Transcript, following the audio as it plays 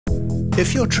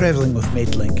If you're travelling with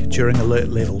Metlink during Alert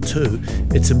Level 2,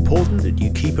 it's important that you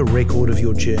keep a record of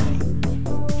your journey.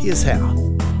 Here's how.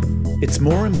 It's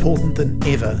more important than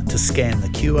ever to scan the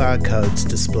QR codes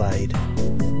displayed.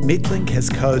 Metlink has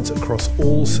codes across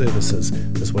all services,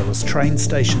 as well as train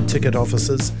station ticket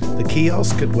offices, the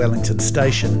kiosk at Wellington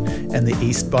Station and the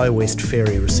East by West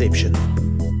ferry reception.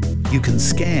 You can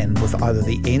scan with either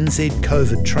the NZ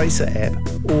COVID Tracer app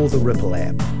or the Ripple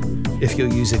app. If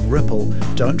you're using Ripple,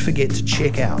 don't forget to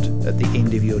check out at the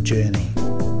end of your journey.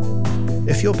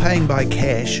 If you're paying by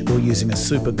cash or using a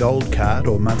Super Gold card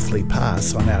or monthly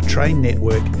pass on our train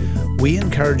network, we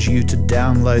encourage you to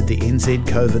download the NZ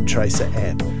COVID Tracer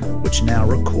app, which now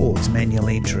records manual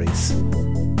entries.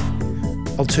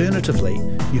 Alternatively,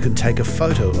 you can take a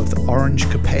photo of the orange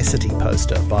capacity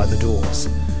poster by the doors.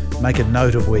 Make a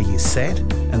note of where you sat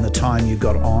and the time you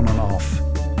got on and off.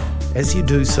 As you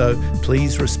do so,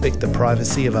 please respect the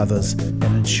privacy of others and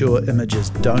ensure images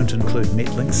don't include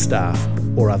Metlink staff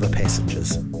or other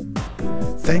passengers.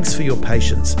 Thanks for your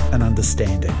patience and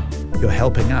understanding. You're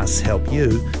helping us help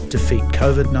you defeat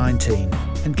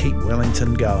COVID-19 and keep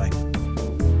Wellington going.